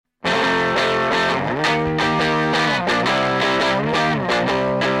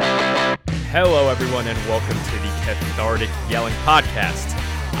Hello, everyone, and welcome to the Cathartic Yelling Podcast.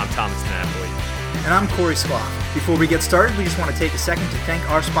 I'm Thomas Napoli. And I'm Corey Skloff. Before we get started, we just want to take a second to thank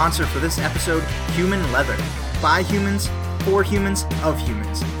our sponsor for this episode, Human Leather. By humans, for humans, of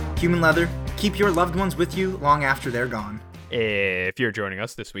humans. Human Leather, keep your loved ones with you long after they're gone. If you're joining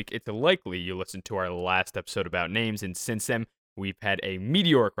us this week, it's likely you listened to our last episode about names, and since then, we've had a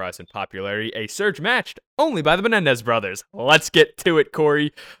meteoric rise in popularity, a surge matched only by the Menendez brothers. Let's get to it,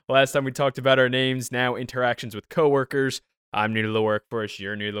 Corey. Last time we talked about our names, now interactions with coworkers. I'm new to the workforce,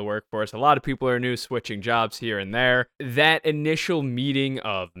 you're new to the workforce. A lot of people are new, switching jobs here and there. That initial meeting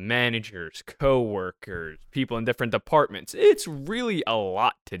of managers, coworkers, people in different departments, it's really a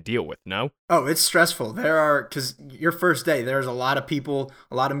lot to deal with, no? Oh, it's stressful. Because your first day, there's a lot of people,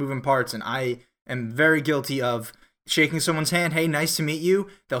 a lot of moving parts, and I am very guilty of shaking someone's hand. Hey, nice to meet you.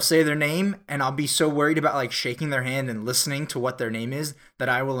 They'll say their name, and I'll be so worried about shaking their hand and listening to what their name is that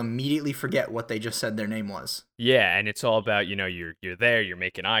I will immediately forget what they just said their name was. Yeah, and it's all about, you're there, you're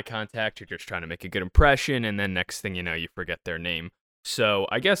making eye contact, you're just trying to make a good impression, and then next thing you know, you forget their name. So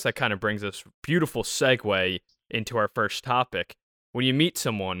I guess that kind of brings us beautiful segue into our first topic. When you meet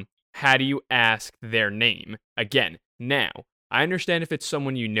someone, how do you ask their name? Again, now, I understand if it's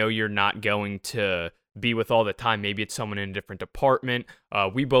someone you're not going to be with all the time. Maybe it's someone in a different department.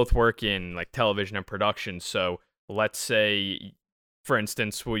 We both work in television and production, so let's say, for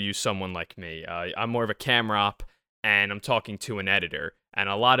instance, we'll use someone like me. I'm more of a camera op, and I'm talking to an editor. And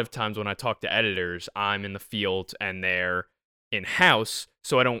a lot of times when I talk to editors, I'm in the field and they're in-house,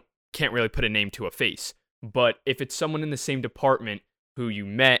 so I can't really put a name to a face. But if it's someone in the same department who you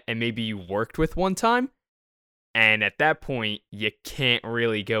met and maybe you worked with one time, and at that point, you can't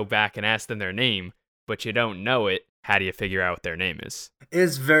really go back and ask them their name, but you don't know it, how do you figure out what their name is?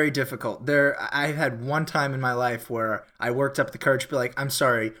 It's very difficult. I've had one time in my life where I worked up the courage to be like, I'm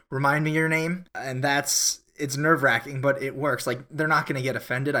sorry, remind me your name. And it's nerve-wracking, but it works. They're not going to get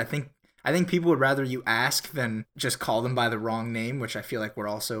offended. I think people would rather you ask than just call them by the wrong name, which I feel like we're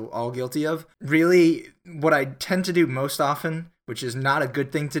also all guilty of. Really, what I tend to do most often, which is not a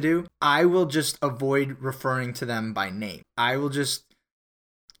good thing to do, I will just avoid referring to them by name. I will just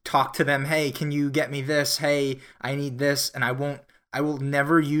talk to them, hey, can you get me this? Hey, I need this. And I will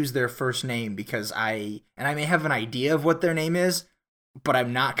never use their first name because I may have an idea of what their name is, but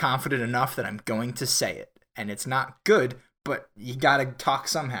I'm not confident enough that I'm going to say it. And it's not good, but you gotta talk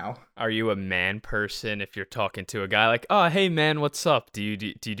somehow. Are you a man person if you're talking to a guy like, oh, hey man, what's up? Do you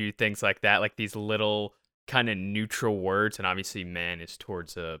do things like that? Like these little kind of neutral words, and obviously man is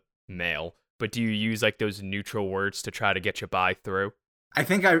towards a male, but do you use those neutral words to try to get you by through? I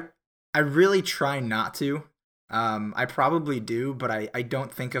think I really try not to. I probably do, but I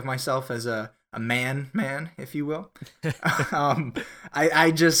don't think of myself as a man, if you will.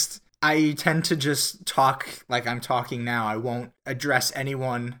 I tend to just talk like I'm talking now. I won't address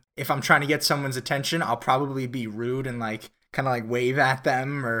anyone. If I'm trying to get someone's attention, I'll probably be rude and kind of wave at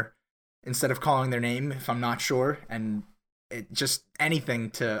them, or instead of calling their name if I'm not sure, and just anything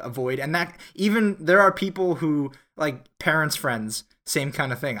to avoid. And that, even there are people who, parents, friends, same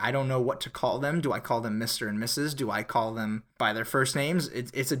kind of thing. I don't know what to call them. Do I call them Mr. and Mrs.? Do I call them by their first names?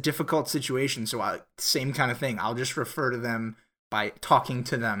 It's a difficult situation, so same kind of thing. I'll just refer to them by talking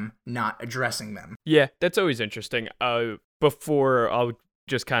to them, not addressing them. Yeah, that's always interesting. Before I'll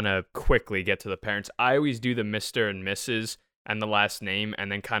just kind of quickly get to the parents, I always do the Mr. and Mrs. and the last name,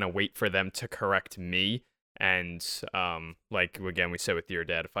 and then kind of wait for them to correct me. And again, we said with your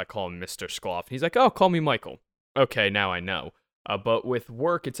dad, if I call him Mr. Skloff, he's like, oh, call me Michael. Okay, now I know. But with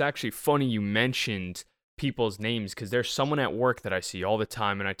work, it's actually funny you mentioned people's names, because there's someone at work that I see all the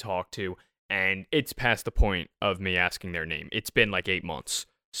time and I talk to, and it's past the point of me asking their name. It's been 8 months,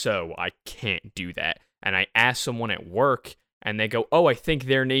 so I can't do that. And I ask someone at work, and they go, oh, I think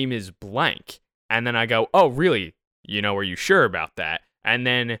their name is blank. And then I go, oh, really? Are you sure about that? And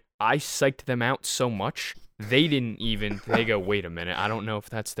then I psyched them out so much, they go, wait a minute, I don't know if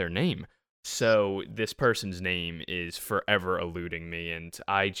that's their name. So this person's name is forever eluding me, and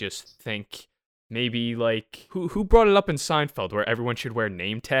I just think maybe who brought it up in Seinfeld where everyone should wear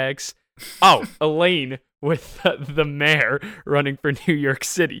name tags? Oh, Elaine with the mayor running for New York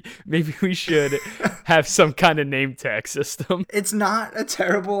City. Maybe we should have some kind of name tag system. It's not a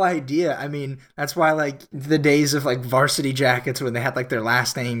terrible idea. I mean, that's why the days of varsity jackets when they had their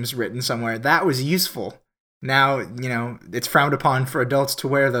last names written somewhere, that was useful. Now, it's frowned upon for adults to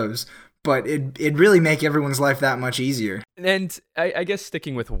wear those. But it'd really make everyone's life that much easier. And I guess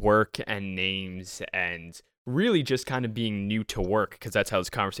sticking with work and names and really just kind of being new to work, because that's how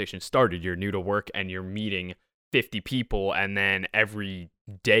this conversation started. You're new to work and you're meeting 50 people, and then every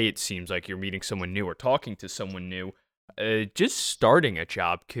day it seems like you're meeting someone new or talking to someone new. Just starting a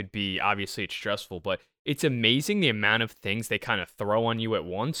job could be, obviously it's stressful, but it's amazing the amount of things they kind of throw on you at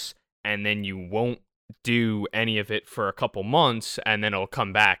once, and then you won't do any of it for a couple months, and then it'll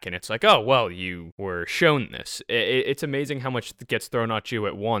come back and it's like, oh, well, you were shown this. It's amazing how much gets thrown at you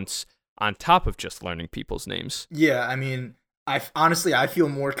at once on top of just learning people's names. Yeah, I mean, I feel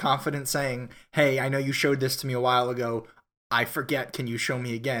more confident saying, hey, I know you showed this to me a while ago. I forget. Can you show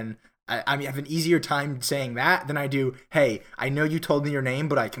me again? I mean, I have an easier time saying that than I do, hey, I know you told me your name,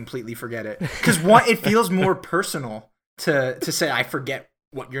 but I completely forget it. Because it feels more personal to say I forget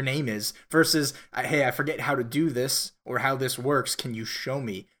what your name is versus, hey, I forget how to do this or how this works. Can you show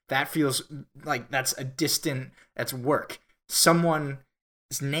me? That feels like that's work. Someone's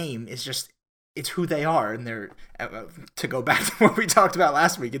name is just, it's who they are. And they're, to go back to what we talked about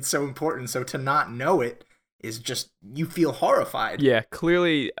last week, it's so important. So to not know it is just, you feel horrified. Yeah,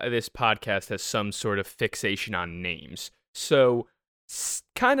 clearly this podcast has some sort of fixation on names. So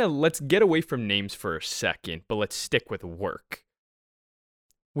kind of let's get away from names for a second, but let's stick with work.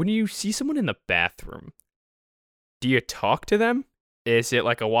 When you see someone in the bathroom, do you talk to them? Is it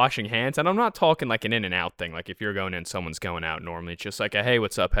like a washing hands? And I'm not talking like an in and out thing. Like if you're going in, someone's going out normally. It's just like a, hey,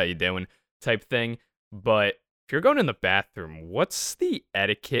 what's up? How you doing? Type thing. But if you're going in the bathroom, what's the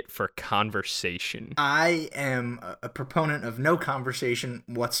etiquette for conversation? I am a proponent of no conversation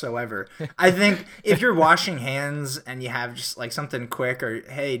whatsoever. I think if you're washing hands and you have just like something quick or,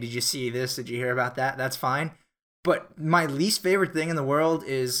 hey, did you see this? Did you hear about that? That's fine. But my least favorite thing in the world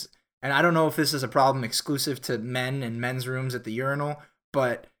is, and I don't know if this is a problem exclusive to men and men's rooms at the urinal,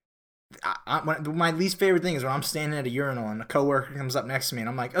 but my least favorite thing is when I'm standing at a urinal and a coworker comes up next to me and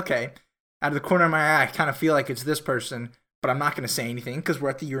I'm like, okay, out of the corner of my eye, I kind of feel like it's this person, but I'm not going to say anything because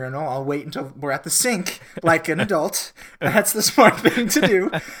we're at the urinal. I'll wait until we're at the sink like an adult. That's the smart thing to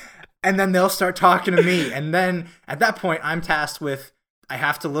do. And then they'll start talking to me. And then at that point, I'm tasked with, I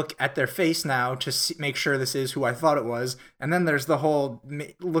have to look at their face now to make sure this is who I thought it was. And then there's the whole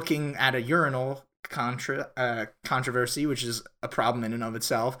looking at a urinal controversy, which is a problem in and of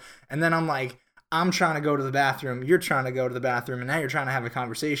itself. And then I'm like, I'm trying to go to the bathroom, you're trying to go to the bathroom, and now you're trying to have a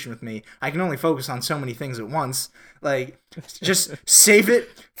conversation with me. I can only focus on so many things at once. Like, just save it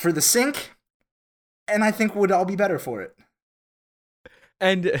for the sink, and I think we'd all be better for it.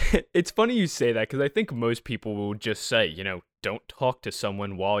 And it's funny you say that, because I think most people will just say, don't talk to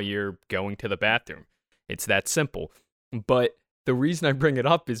someone while you're going to the bathroom. It's that simple. But the reason I bring it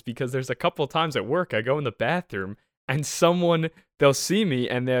up is because there's a couple of times at work I go in the bathroom, and they'll see me,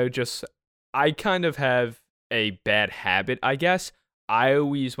 and they're just... I kind of have a bad habit, I guess. I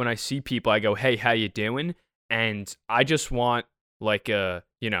always, when I see people, I go, hey, how you doing? And I just want, like, good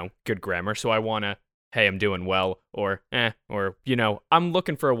grammar. So I want to, hey, I'm doing well, or, I'm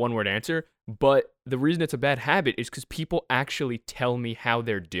looking for a one-word answer. But the reason it's a bad habit is because people actually tell me how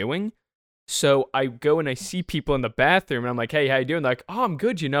they're doing. So I go and I see people in the bathroom, and I'm like, hey, how you doing? They're like, oh, I'm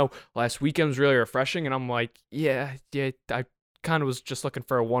good, last weekend was really refreshing. And I'm like, yeah, I kind of was just looking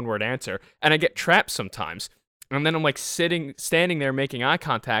for a one-word answer, and I get trapped sometimes. And then I'm like standing there making eye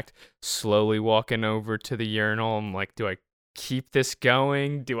contact, slowly walking over to the urinal. I'm like, do I keep this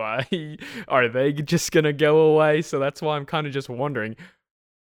going? Are they just gonna go away? So that's why I'm kind of just wondering,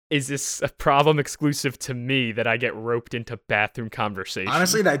 is this a problem exclusive to me that I get roped into bathroom conversation?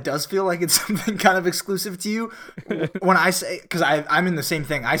 Honestly, that does feel like it's something kind of exclusive to you. When I say, because I'm in the same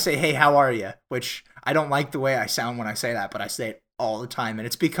thing, I say, hey, how are you? Which I don't like the way I sound when I say that, but I say it all the time, and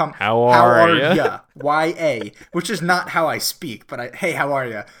it's become, how are ya? Y-A, which is not how I speak, but hey, how are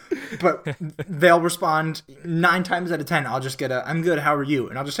ya? But they'll respond 9 times out of 10, I'll just get I'm good, how are you?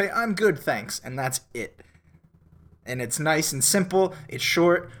 And I'll just say, I'm good, thanks, and that's it. And it's nice and simple, it's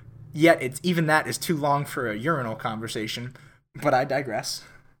short, yet even that is too long for a urinal conversation, but I digress.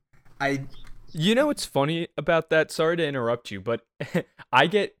 What's funny about that? Sorry to interrupt you, but I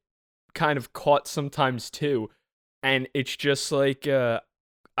get kind of caught sometimes too, and it's just like,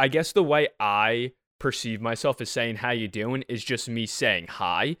 I guess the way I perceive myself as saying how you doing is just me saying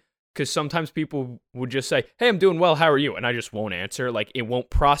hi, because sometimes people would just say, hey, I'm doing well, how are you? And I just won't answer. Like, it won't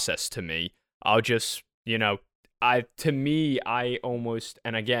process to me. I'll just, I almost,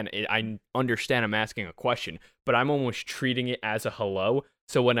 and again, I understand I'm asking a question, but I'm almost treating it as a hello.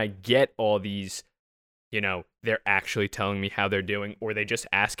 So when I get all these, they're actually telling me how they're doing, or they just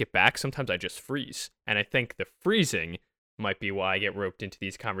ask it back, sometimes I just freeze. And I think the freezing might be why I get roped into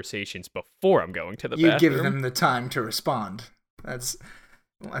these conversations before I'm going to the bathroom. You give them the time to respond. That's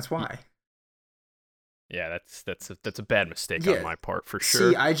why. Yeah, that's a bad mistake on my part, for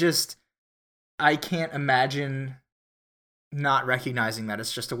sure. See, I can't imagine not recognizing that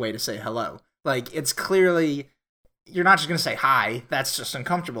it's just a way to say hello. Like, it's clearly, you're not just going to say hi. That's just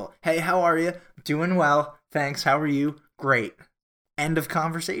uncomfortable. Hey, how are you? Doing well. Thanks. How are you? Great. End of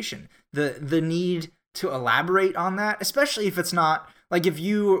conversation. The need to elaborate on that, especially if it's not, like, if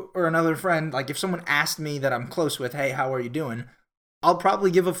you or another friend, like, if someone asked me that I'm close with, hey, how are you doing? I'll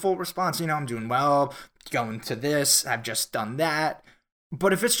probably give a full response. You know, I'm doing well, going to this, I've just done that.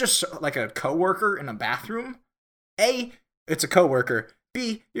 But if it's just like a coworker in a bathroom, A, it's a coworker.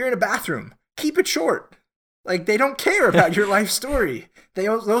 B, you're in a bathroom. Keep it short. Like, they don't care about your life story.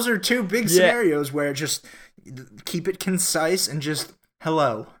 Those are two big scenarios where just keep it concise and just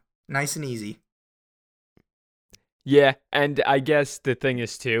hello. Nice and easy. Yeah, and I guess the thing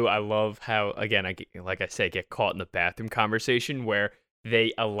is, too, I love how, again, like I say, get caught in the bathroom conversation where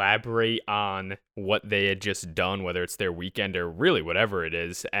they elaborate on what they had just done, whether it's their weekend or really whatever it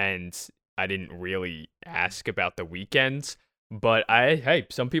is, and I didn't really ask about the weekends, but hey,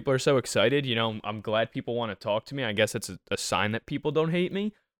 some people are so excited, you know, I'm glad people want to talk to me. I guess it's a sign that people don't hate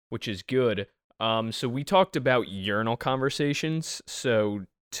me, which is good. So we talked about urinal conversations, so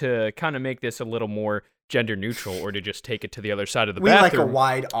to kind of make this a little more gender neutral, or to just take it to the other side of the bathroom. We like a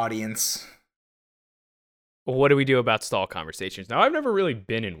wide audience. What do we do about stall conversations? Now, I've never really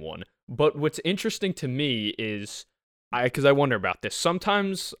been in one, but what's interesting to me is, because I wonder about this,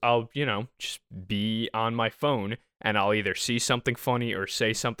 sometimes I'll, you know, just be on my phone, and I'll either see something funny or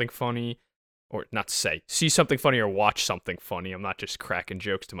say something funny, or not see something funny or watch something funny. I'm not just cracking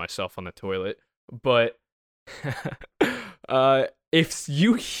jokes to myself on the toilet, but if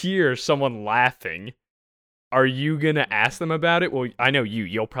you hear someone laughing, are you going to ask them about it? Well, I know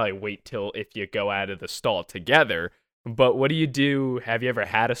you'll probably wait till if you go out of the stall together, but what do you do? Have you ever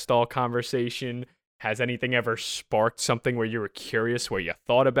had a stall conversation? Has anything ever sparked something where you were curious, where you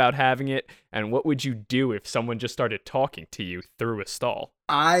thought about having it? And what would you do if someone just started talking to you through a stall?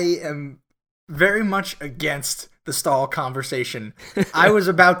 I am very much against the stall conversation. I was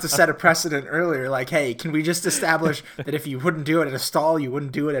about to set a precedent earlier, like, hey, can we just establish that if you wouldn't do it at a stall, you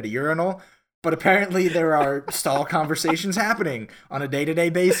wouldn't do it at a urinal? But apparently there are stall conversations happening on a day-to-day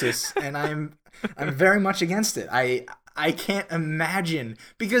basis, and I'm very much against it. I can't imagine,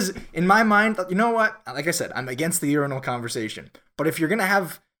 because in my mind, you know what? Like I said, I'm against the urinal conversation. But if you're going to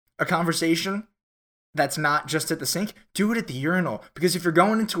have a conversation that's not just at the sink, do it at the urinal. Because if you're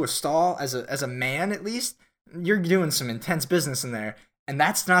going into a stall as a man, at least, you're doing some intense business in there, and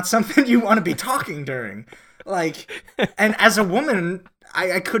that's not something you want to be talking during. Like, and as a woman,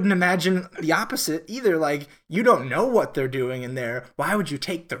 I couldn't imagine the opposite either. Like, you don't know what they're doing in there. Why would you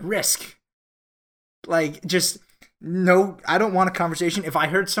take the risk? Like, just, no, I don't want a conversation. If I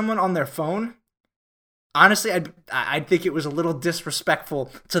heard someone on their phone, honestly, I'd think it was a little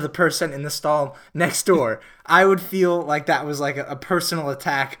disrespectful to the person in the stall next door. I would feel like that was like a personal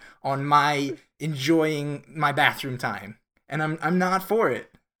attack on my enjoying my bathroom time. And I'm not for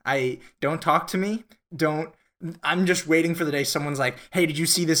it. Don't talk to me. I'm just waiting for the day someone's like, hey, did you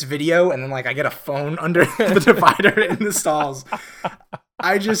see this video? And then, like, I get a phone under the divider in the stalls.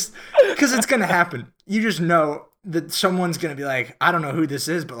 Because it's going to happen. You just know that someone's going to be like, I don't know who this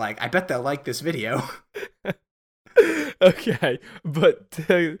is, but, like, I bet they'll like this video. Okay, but,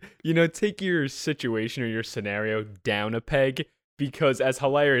 take your situation or your scenario down a peg, because as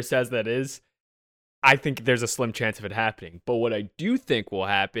hilarious as that is, I think there's a slim chance of it happening. But what I do think will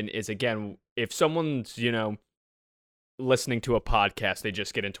happen is, again, if someone's, listening to a podcast, they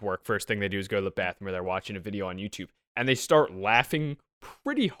just get into work, first thing they do is go to the bathroom, or they're watching a video on YouTube, and they start laughing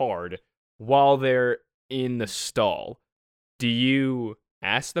pretty hard while they're in the stall. Do you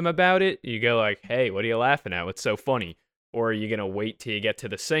ask them about it? You go like, hey, what are you laughing at? What's so funny? Or are you going to wait till you get to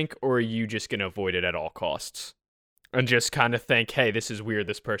the sink, or are you just going to avoid it at all costs? And just kind of think, hey, this is weird,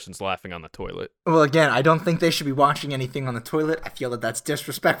 this person's laughing on the toilet. Well, again, I don't think they should be watching anything on the toilet. I feel that that's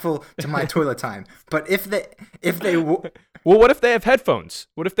disrespectful to my toilet time. But if they well, what if they have headphones?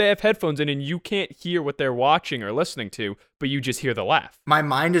 What if they have headphones in and you can't hear what they're watching or listening to, but you just hear the laugh? My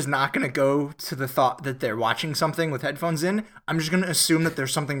mind is not going to go to the thought that they're watching something with headphones in. I'm just going to assume that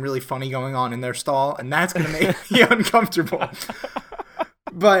there's something really funny going on in their stall, and that's going to make me uncomfortable.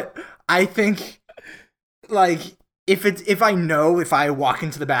 But I think, like, if I walk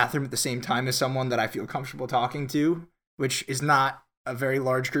into the bathroom at the same time as someone that I feel comfortable talking to, which is not a very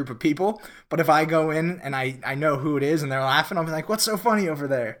large group of people, but if I go in and I know who it is and they're laughing, I'll be like, what's so funny over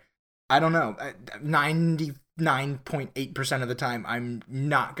there? I don't know. 99.8% of the time, I'm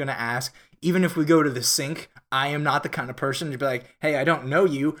not going to ask. Even if we go to the sink, I am not the kind of person to be like, hey, I don't know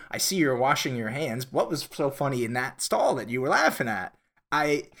you. I see you're washing your hands. What was so funny in that stall that you were laughing at?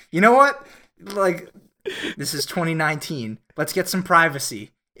 You know what? Like, this is 2019. Let's get some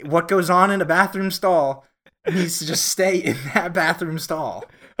privacy. What goes on in a bathroom stall needs to just stay in that bathroom stall.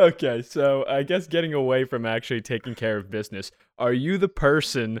 Okay, so I guess getting away from actually taking care of business, are you the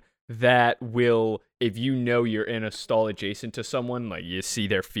person that will, if you know you're in a stall adjacent to someone, like you see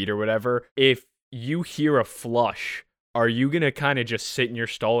their feet or whatever, if you hear a flush, are you going to kind of just sit in your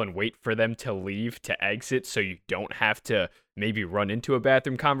stall and wait for them to leave to exit so you don't have to maybe run into a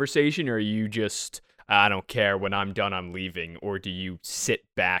bathroom conversation? Or are you just, I don't care, when I'm done, I'm leaving? Or do you sit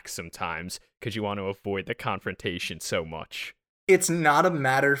back sometimes because you want to avoid the confrontation so much? It's not a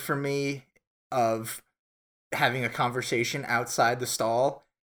matter for me of having a conversation outside the stall.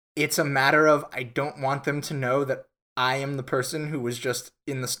 It's a matter of I don't want them to know that I am the person who was just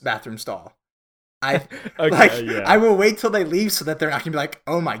in the bathroom stall. I I will wait till they leave so that they're not gonna be like,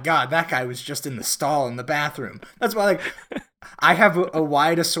 oh my god, that guy was just in the stall in the bathroom. That's why, like, I have a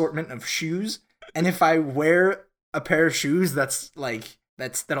wide assortment of shoes, and if I wear a pair of shoes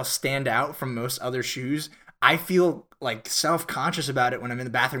that'll stand out from most other shoes, I feel like self-conscious about it when I'm in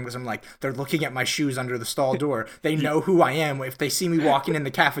the bathroom because I'm like, they're looking at my shoes under the stall door. They know who I am. If they see me walking in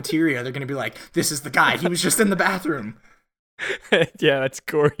the cafeteria, they're gonna be like, this is the guy. He was just in the bathroom. Yeah, that's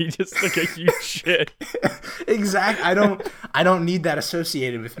Corey. Just like a huge shit. Exactly. I don't need that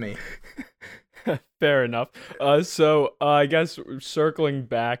associated with me. Fair enough. So I guess circling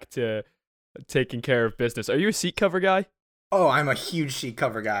back to taking care of business. Are you a seat cover guy? Oh, I'm a huge seat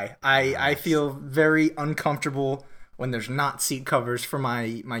cover guy. I feel very uncomfortable when there's not seat covers for my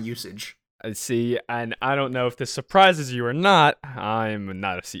usage. I see, and I don't know if this surprises you or not. I'm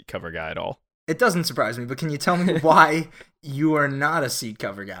not a seat cover guy at all. It doesn't surprise me, but can you tell me why you are not a seat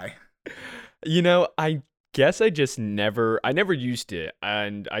cover guy? You know, I guess I never used it,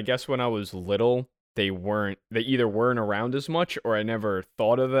 and I guess when I was little, they either weren't around as much, or I never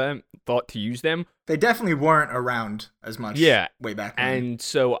thought to use them. They definitely weren't around as much. Yeah, way back then. And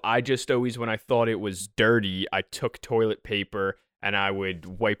so I just always, when I thought it was dirty, I took toilet paper and I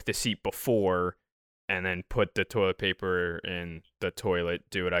would wipe the seat before, and then put the toilet paper in the toilet,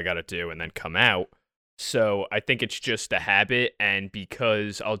 do what I gotta do, and then come out. So I think it's just a habit, and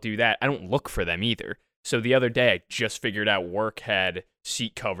because I'll do that, I don't look for them either. So the other day, I just figured out work had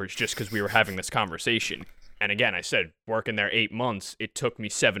seat covers just because we were having this conversation. And again, I said, working there 8 months, it took me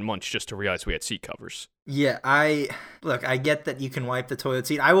 7 months just to realize we had seat covers. Yeah, I get that you can wipe the toilet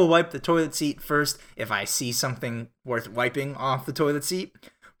seat. I will wipe the toilet seat first if I see something worth wiping off the toilet seat.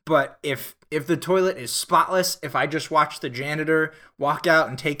 But if the toilet is spotless, if I just watch the janitor walk out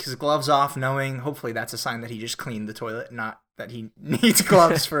and take his gloves off, knowing hopefully that's a sign that he just cleaned the toilet, not that he needs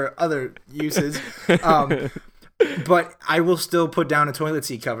gloves for other uses. But I will still put down a toilet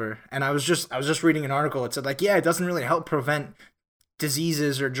seat cover. And I was just reading an article that said, like, yeah, it doesn't really help prevent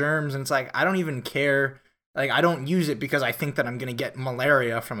diseases or germs. And it's like, I don't even care. Like, I don't use it because I think that I'm gonna get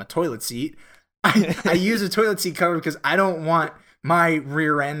malaria from a toilet seat. I use a toilet seat cover because I don't want my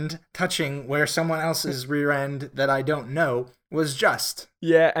rear end touching where someone else's rear end that I don't know was just.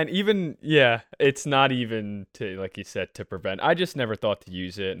 Yeah, and it's not even to, like you said, to prevent. I just never thought to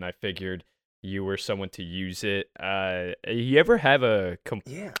use it, and I figured you were someone to use it. You ever have a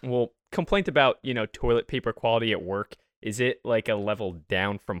complaint about, toilet paper quality at work? Is it like a level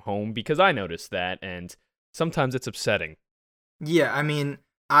down from home? Because I noticed that, and sometimes it's upsetting. Yeah, I mean,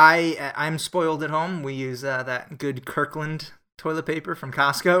 I'm spoiled at home. We use that good Kirkland toilet paper from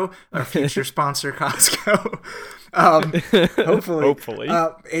Costco, our future sponsor, Costco. Hopefully.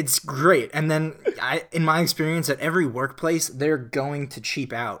 It's great. And then in my experience, at every workplace, they're going to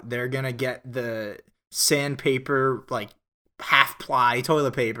cheap out. They're going to get the sandpaper, like half ply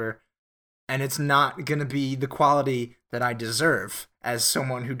toilet paper, and it's not going to be the quality that I deserve as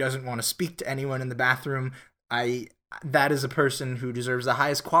someone who doesn't want to speak to anyone in the bathroom. That is a person who deserves the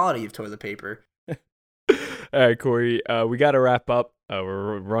highest quality of toilet paper. All right, Corey, we got to wrap up.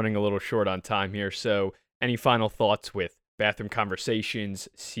 We're running a little short on time here. So any final thoughts with bathroom conversations,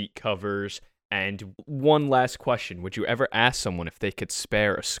 seat covers, and one last question. Would you ever ask someone if they could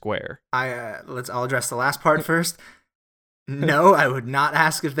spare a square? I'll address the last part first. No, I would not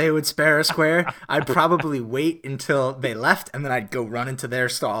ask if they would spare a square. I'd probably wait until they left, and then I'd go run into their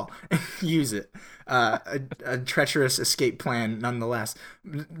stall and use it. A treacherous escape plan, nonetheless.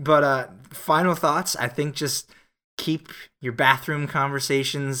 But final thoughts, I think just keep your bathroom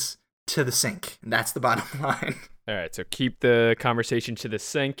conversations to the sink. That's the bottom line. All right, so keep the conversation to the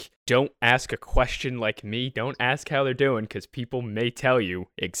sink. Don't ask a question like me. Don't ask how they're doing, because people may tell you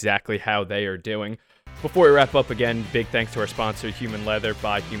exactly how they are doing. Before we wrap up, again, big thanks to our sponsor, Human Leather,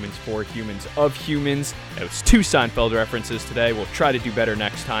 by humans, for humans, of humans. That was 2 Seinfeld references today. We'll try to do better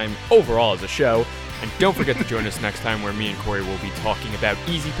next time overall as a show. And don't forget to join us next time where me and Corey will be talking about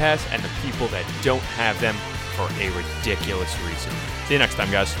E-ZPass and the people that don't have them for a ridiculous reason. See you next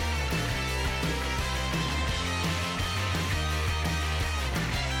time, guys.